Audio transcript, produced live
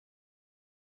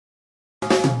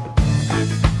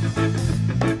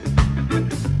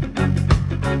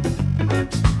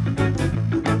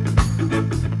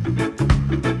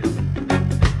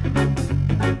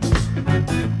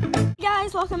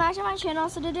back to my channel.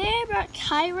 So today I brought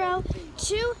Kyro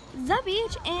to the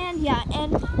beach, and yeah,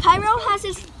 and Kyro has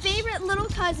his favorite little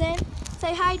cousin.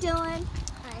 Say hi, Dylan.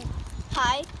 Hi.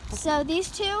 Hi. So these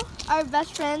two are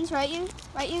best friends, right? You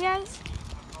guys?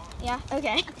 Yeah.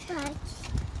 Okay. Hi.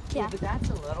 Yeah. But that's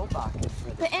a little bucket for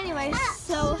the But anyways,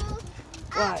 so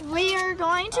What? we are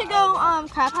going to go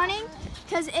crab hunting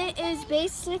because it is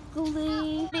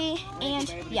basically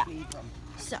and yeah.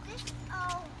 So.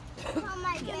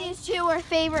 Yeah, these two are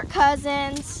favorite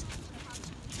cousins.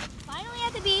 Finally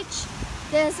at the beach.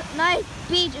 This nice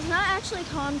beach is not actually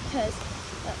calm because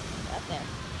up there.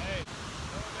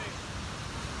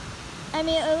 I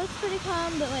mean, it looks pretty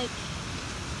calm, but like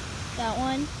that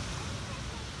one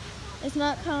is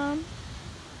not calm.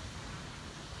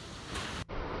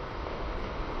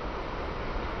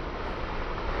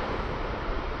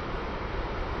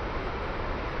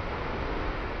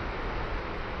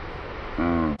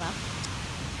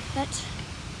 But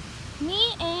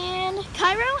me and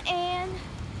Kyro and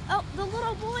the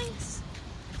little boys.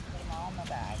 on the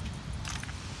bag.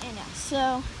 And yeah,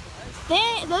 so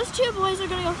those two boys are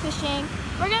gonna go fishing.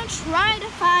 We're gonna try to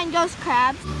find ghost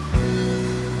crabs.